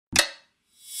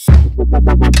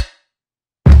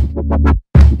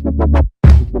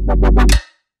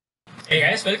Hey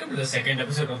guys, welcome to the second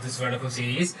episode of this wonderful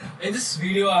series. In this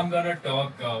video, I'm gonna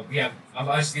talk. I'm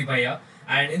Ashdeep Bhaiya,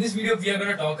 and in this video, we are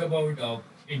gonna talk about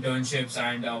internships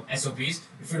and SOPs.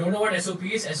 If you don't know what SOP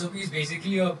is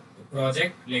basically a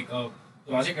project, like a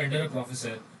project under a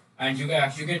professor, and you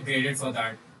get graded for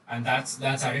that, and that's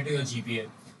added to your GPA.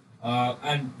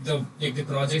 And the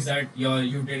projects that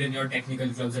you did in your technical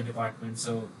clubs and departments.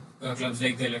 So clubs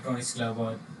like the electronics club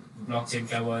or blockchain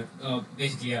club or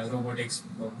basically robotics,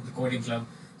 the coding club.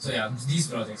 So yeah, these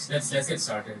projects. Let's get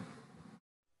started.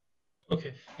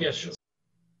 Okay, yeah, sure.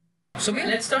 So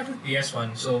let's start with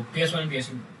PS1. So PS1 and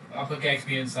PS2. आपका क्या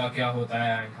experience था, क्या होता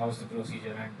है, and how's the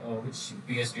procedure, and which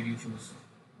PS did you choose?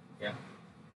 Yeah.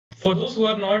 For those who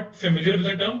are not familiar with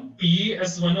the term,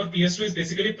 PS1 or PS2 is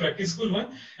basically practice school 1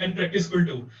 and practice school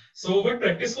 2. So what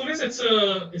practice school is, it's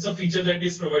a feature that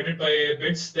is provided by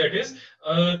BITS. That is,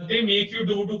 they make you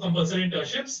do two compulsory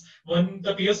internships. One,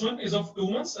 the PS1 is of 2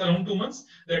 months, around 2 months.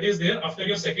 That is there after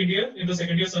your second year, in the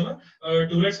second year summer.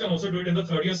 Tourists can also do it in the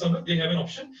third year summer. They have an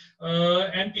option.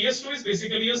 And PS2 is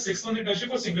basically a 6-month internship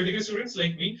for single degree students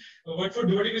like me. But for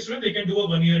dual degree students, they can do a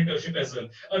 1-year internship as well.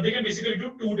 They can basically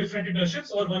do two different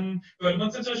internships, or one 12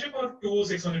 months internship or two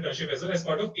 6-month internship as well as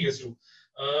part of PS2.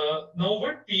 Now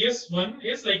what PS1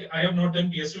 is, like, I have not done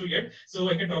PS2 yet, so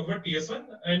I can talk about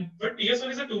PS1. But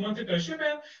PS1 is a 2-month internship,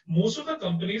 and most of the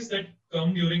companies that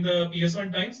come during the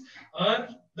PS1 times are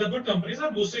the good companies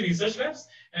are mostly research labs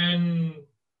and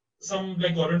some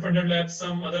like government funded labs,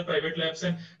 some other private labs,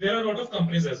 and there are a lot of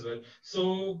companies as well.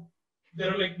 So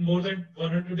there are like more than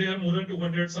 100, there are more than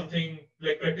 200 something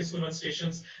like practice school and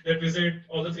stations that visit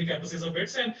all the three campuses of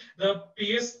BITS. And the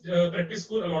PS practice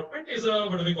school allotment is a,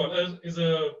 what do we call it,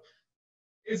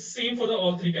 is same for the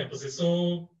all three campuses.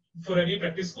 So for any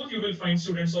practice school, you will find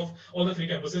students of all the three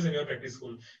campuses in your practice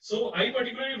school. So I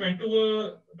particularly went to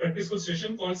a practice school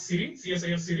station called Siri,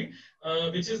 CSIR Siri,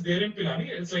 which is there in Pilani.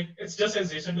 It's just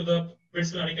adjacent to the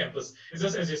BITS Pilani campus. It's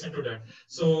just adjacent to that.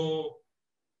 So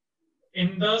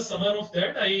in the summer of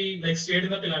that, I like stayed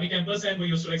in the Pilani campus, and we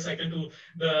used to like cycle to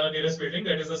the nearest building,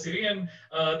 that is the Siri, and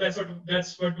that's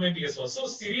what my PS was. So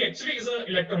Siri actually is a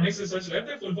electronics research lab.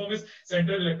 Their full form is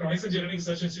Central Electronics Engineering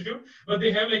Research Institute, but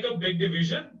they have like a big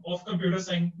division of computer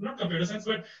science, not computer science,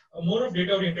 but more of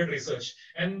data-oriented research,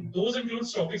 and those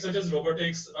includes topics such as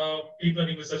robotics, deep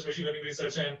learning research, machine learning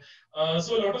research, and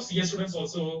so a lot of CS students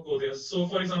also go there. So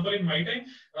for example, in my time,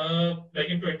 like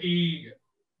in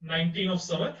 2019 of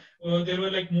summer, there were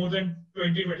like more than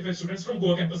 20-25 students from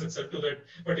Goa campus itself to that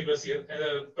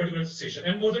particular station,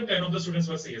 and more than 10 of the students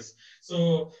were CS.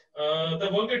 So the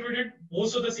work that we did,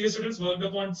 most of the CS students worked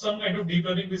upon some kind of deep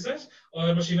learning research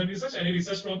or machine learning research, any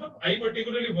research problem. I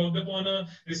particularly worked upon a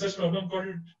research problem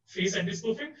called face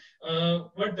anti-spoofing,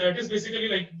 but that is basically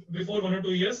like before 1 or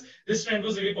 2 years, this trend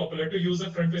was really popular to use a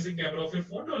front-facing camera of your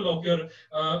phone to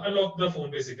unlock the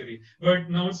phone basically. But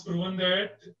now it's proven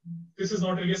that this is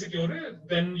not really secure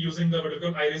than using the what we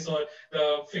call iris or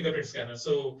the fingerprint scanner.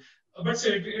 So, but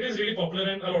still, it is really popular,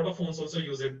 and a lot of phones also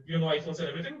use it. You know, iPhones and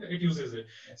everything, it uses it.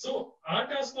 So our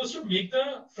task was to make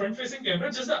the front-facing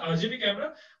camera, just the RGB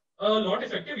camera, a lot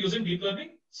effective using deep learning,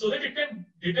 so that it can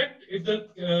detect if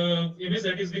the image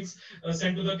that is being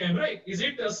sent to the camera, is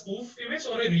it a spoof image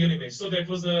or a real image. So that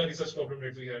was the research problem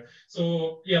that we had.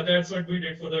 So yeah, that's what we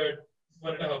did for the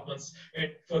 1.5 months,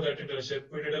 and for that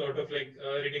internship we did a lot of like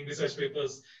reading research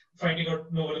papers, finding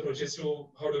out novel approaches to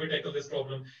how do we tackle this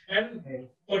problem. And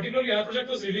particularly our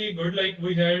project was really good. Like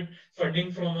we had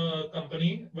funding from a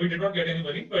company. We did not get any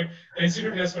money, but the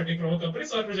institute has funding from a company.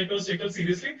 So our project was taken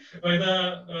seriously by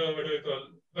the what do we call,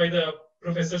 by the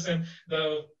professors and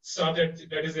the staff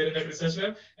that is there in that research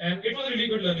lab. And it was a really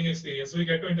good learning experience. We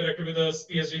get to interact with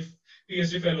the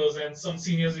PhD fellows and some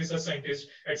senior research scientists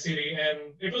at Siri,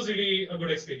 and it was really a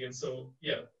good experience. So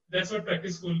yeah, that's what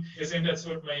practice school is, and that's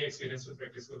what my experience with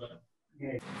practice school was.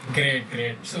 Great,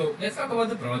 great. So let's talk about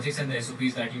the projects and the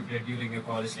SOPs that you did during your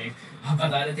college life. आप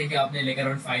बता रहे थे कि आपने like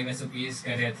around 5 SOPs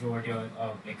करे throughout your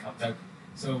like अब तक.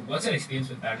 So what's your experience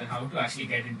with that, and how to actually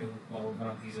get into one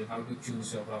of these, and how to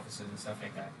choose your professors and stuff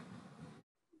like that?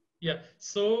 Yeah,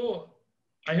 so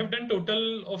I've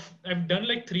done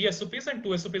like 3 SOPs and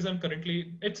 2 SOPs. I'm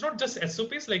currently, it's not just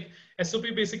SOPs, like SOP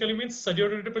basically means study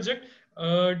oriented project,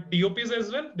 DOPs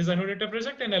as well, design oriented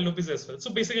project, and LOPs as well.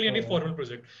 So basically any formal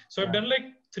project. So I've done like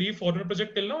 3 formal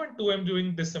project till now, and 2 I'm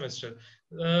doing this semester.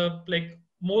 Like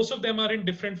most of them are in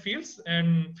different fields,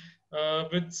 and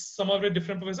with some are with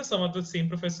different professors, some are the same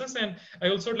professors, and I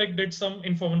also like did some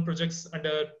informal projects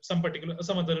under some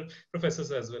other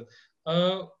professors as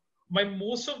well.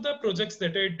 Most of the projects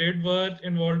that I did were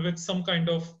involved with some kind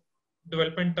of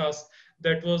development task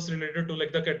that was related to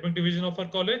like the academic division of our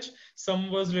college. Some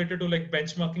was related to like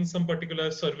benchmarking some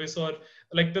particular service, or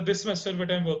like this semester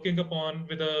what I'm working upon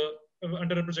with a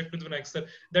under a project with Vinayak,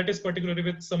 that is particularly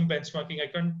with some benchmarking. I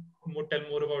can't tell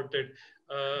more about it.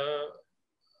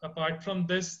 Apart from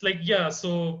this, like, yeah,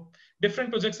 so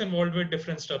different projects involved with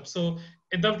different stuff. So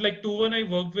in the like 2-1, I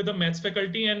worked with the maths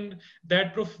faculty, and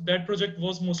that project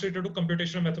was mostly related to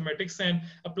computational mathematics and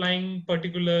applying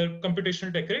particular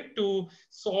computational technique to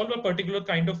solve a particular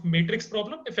kind of matrix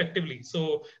problem effectively.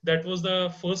 So that was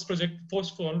the first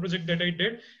formal project that I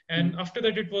did. And after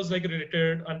that, it was like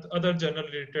related and other journal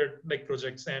related like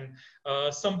projects, and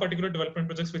some particular development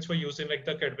projects which were used in like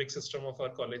the academic system of our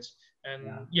college.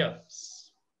 And yeah,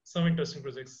 some interesting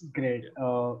projects. Great.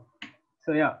 Yeah.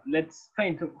 So yeah, let's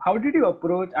find. So how did you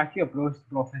approach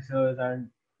professors, and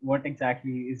what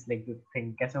exactly is like the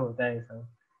thing? कैसा होता है sir?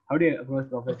 How do you approach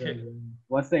professors? Okay. And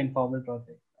what's the informal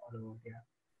process? All about, yeah.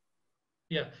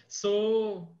 Yeah.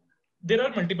 So there are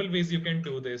multiple ways you can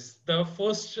do this. The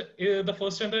first and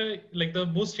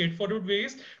the most straightforward way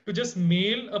is to just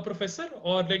mail a professor,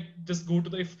 or like just go to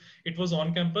the, if it was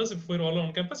on campus, if we're all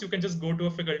on campus, you can just go to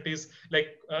a faculty's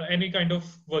like any kind of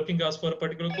working hours for a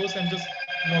particular course and just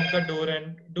knock the door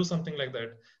and do something like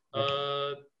that.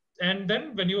 Yeah. And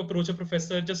then when you approach a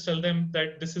professor, just tell them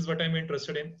that this is what I'm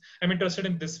interested in. I'm interested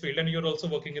in this field, and you're also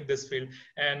working in this field,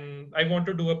 and I want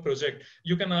to do a project.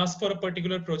 You can ask for a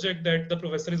particular project that the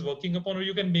professor is working upon, or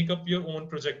you can make up your own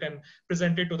project and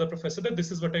present it to the professor that this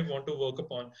is what I want to work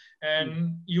upon.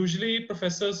 And usually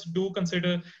professors do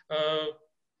consider,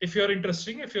 if you're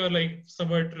interesting, if you're like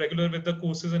somewhat regular with the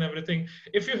courses and everything,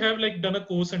 if you have like done a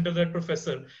course under that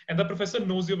professor and the professor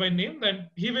knows you by name, then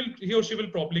he or she will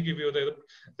probably give you the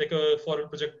like a foreign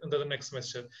project under the next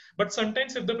semester. But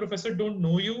sometimes if the professor don't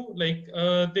know you, like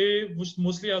they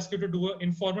mostly ask you to do an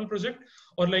informal project,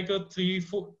 or like a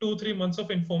 2-3 months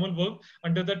of informal work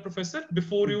under that professor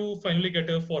before you finally get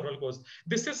a formal course.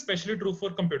 This is especially true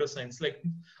for computer science. Like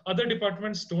other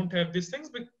departments don't have these things,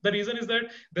 but the reason is that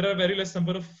there are very less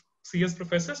number of CS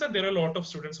professors, and there are a lot of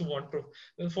students who want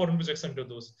foreign projects under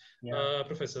those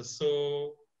professors.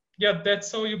 So yeah,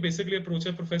 that's how you basically approach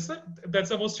a professor. That's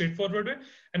the most straightforward way.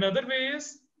 Another way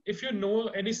is if you know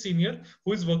any senior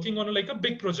who is working on like a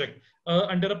big project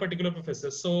under a particular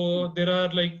professor. So there are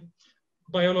like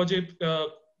biology,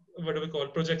 what do we call,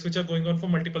 projects which are going on for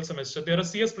multiple semesters. There are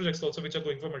CS projects also which are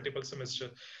going for multiple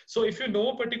semesters. So if you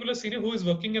know a particular senior who is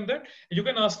working in that, you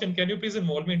can ask him, can you please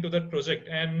involve me into that project,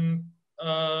 and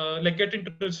like get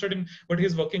interested in what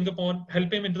he's working upon,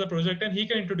 help him into the project, and he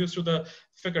can introduce to the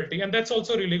faculty. And that's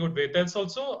also a really good way. That's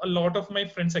also a lot of my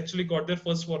friends actually got their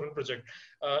first foreign project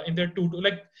in their 2-2.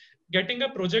 Like getting a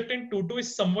project in 2-2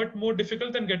 is somewhat more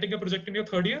difficult than getting a project in your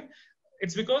third year.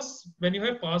 It's because when you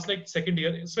have passed like second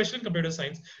year, especially in computer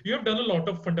science, you have done a lot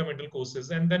of fundamental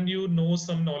courses, and then you know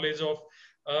some knowledge of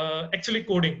actually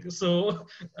coding. So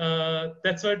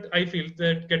that's what I feel,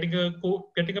 that getting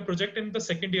a project in the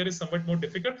second year is somewhat more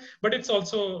difficult, but it's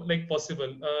also like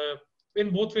possible.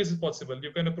 In both ways is possible.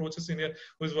 You can approach a senior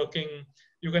who is working.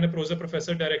 You can approach a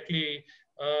professor directly.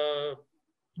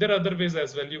 There are other ways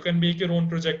as well. You can make your own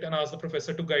project and ask the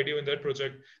professor to guide you in that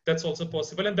project. That's also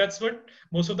possible, and that's what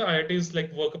most of the IITs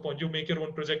like work upon. You make your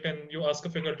own project and you ask a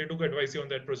faculty to advise you on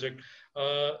that project.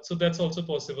 So that's also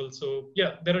possible. So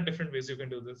yeah, there are different ways you can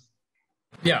do this.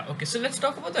 Yeah, okay. So let's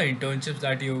talk about the internships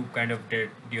that you kind of did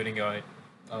during your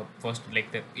first,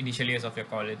 like the initial years of your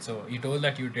college. So you told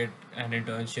that you did an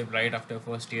internship right after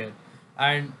first year.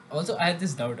 And also, I had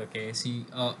this doubt, okay? See,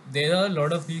 there are a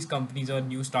lot of these companies or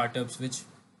new startups which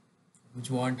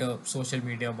want a social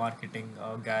media marketing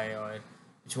guy, or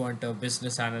which want a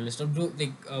business analyst, or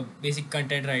like basic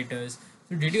content writers.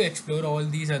 So did you explore all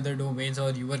these other domains,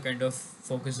 or you were kind of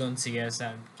focused on CS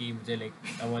and keep the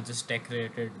like just tech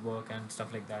related work and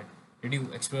stuff like that? Did you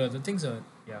explore other things, or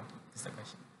yeah, that's the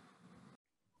question.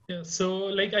 Yeah, so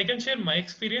like I can share my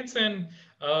experience, and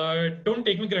don't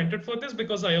take me granted for this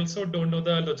because I also don't know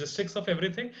the logistics of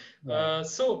everything.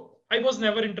 So I was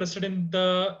never interested in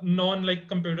the non like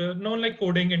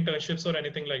coding internships or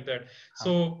anything like that.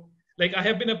 So like I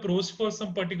have been approached for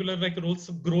some particular like roles,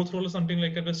 growth role or something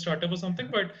like at a startup or something,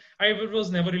 but I was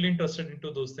never really interested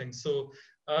into those things. So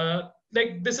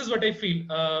like this is what I feel.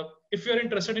 If you're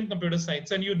interested in computer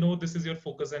science and you know this is your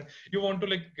focus and you want to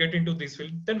like get into this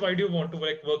field, then why do you want to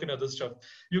like work in other stuff?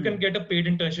 You can get a paid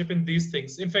internship in these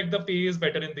things. In fact, the pay is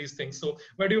better in these things. So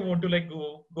why do you want to like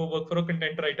go work for a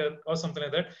content writer or something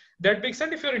like that? That makes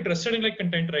sense if you're interested in like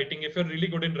content writing, if you're really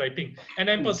good in writing. And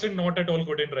I'm personally not at all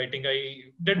good in writing.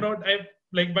 I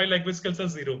like my language skills are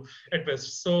zero at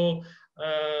best. So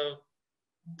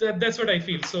that's what I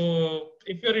feel. So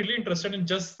if you're really interested in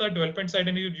just the development side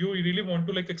and you really want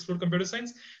to like explore computer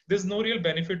science, there's no real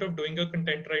benefit of doing a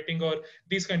content writing or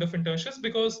these kind of internships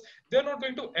because they're not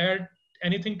going to add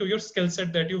anything to your skill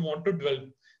set that you want to develop.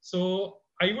 So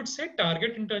I would say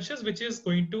target internships which is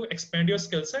going to expand your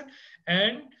skill set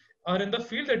and are in the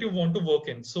field that you want to work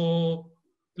in. So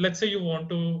let's say you want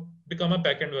to become a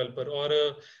backend developer or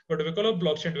a what do we call a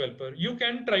blockchain developer, you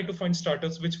can try to find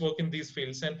startups which work in these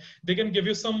fields and they can give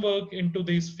you some work into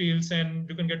these fields and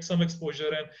you can get some exposure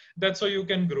and that's how you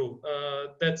can grow.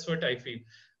 That's what I feel.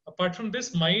 Apart from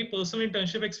this, my personal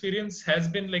internship experience has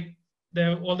been like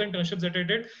all the internships that I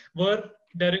did were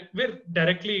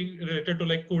directly related to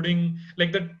like coding.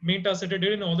 Like the main task that I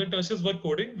did in all the internships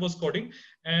was coding,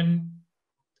 and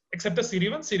except the Siri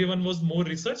one. Siri one was more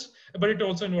research, but it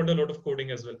also involved a lot of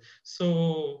coding as well.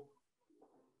 So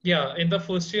yeah, in the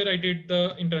first year I did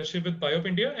the internship with Biop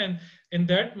India, and in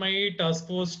that my task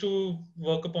was to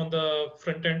work upon the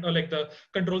front end or like the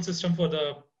control system for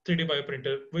the 3D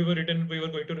bioprinter. We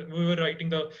were writing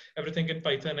the everything in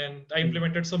Python, and I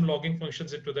implemented some logging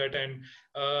functions into that. And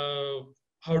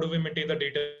how do we maintain the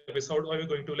database? How are we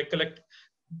going to like collect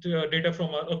data from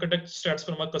or conduct stats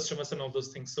from our customers and all those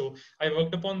things? So I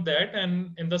worked upon that, and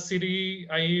in the Siri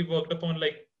I worked upon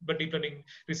like the deep learning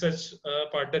research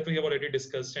part that we have already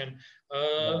discussed. And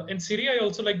in Siri, I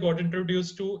also like got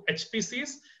introduced to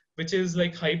HPCs, which is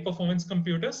like high performance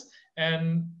computers,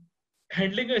 and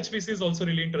handling a HPC is also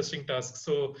really interesting task.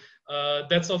 So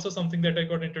that's also something that I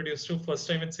got introduced to first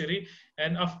time in Siri.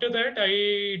 And after that,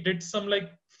 I did some like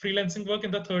freelancing work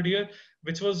in the third year,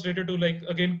 which was related to like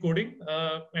again coding,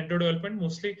 Android development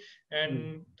mostly.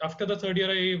 And after the third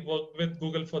year, I worked with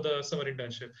Google for the summer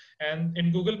internship. And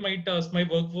in Google, my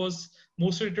work was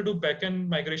mostly related to backend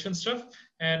migration stuff.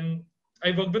 And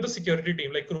I worked with the security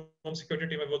team, like Chrome security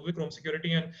team. I worked with Chrome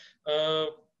security, and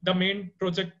the main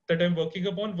project that I'm working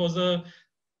upon was a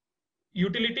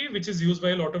utility which is used by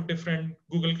a lot of different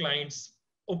Google clients,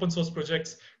 open source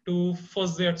projects to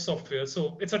fuzz their software.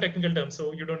 So it's a technical term,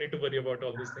 so you don't need to worry about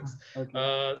all these things.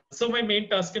 Okay. So my main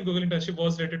task in Google internship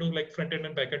was related to like front end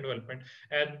and back end development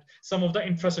and some of the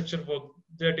infrastructure work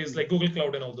that is like Google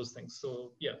Cloud and all those things.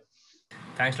 So yeah.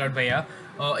 Thanks a lot, Bhaiya.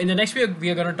 In the next video, we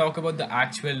are going to talk about the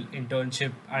actual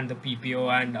internship and the PPO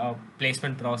and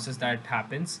placement process that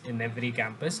happens in every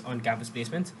campus on campus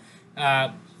placements.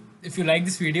 If you like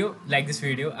this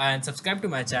video and subscribe to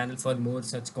my channel for more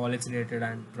such college related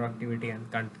and productivity and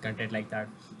content like that.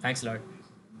 Thanks a lot.